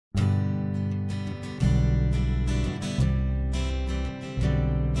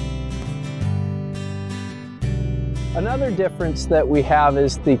Another difference that we have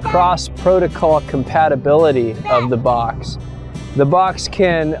is the cross-protocol compatibility of the box. The box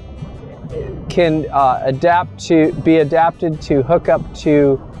can be adapted to hook up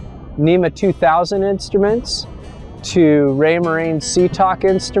to NMEA 2000 instruments, to Raymarine SeaTalk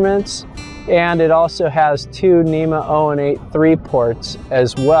instruments, and it also has two NMEA 0 ports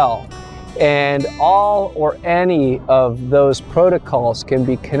as well. And all or any of those protocols can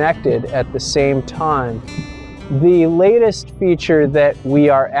be connected at the same time. The latest feature that we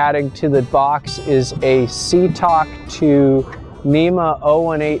are adding to the box is a SeaTalk to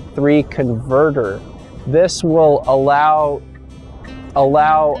NMEA 0 converter. This will allow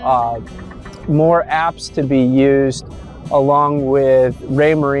more apps to be used along with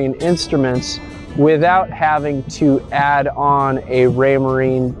Raymarine instruments without having to add on a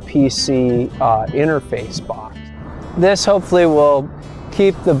Raymarine PC interface box. This hopefully will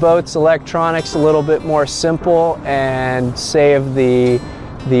keep the boat's electronics a little bit more simple and save the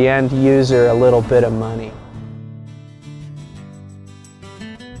end user a little bit of money.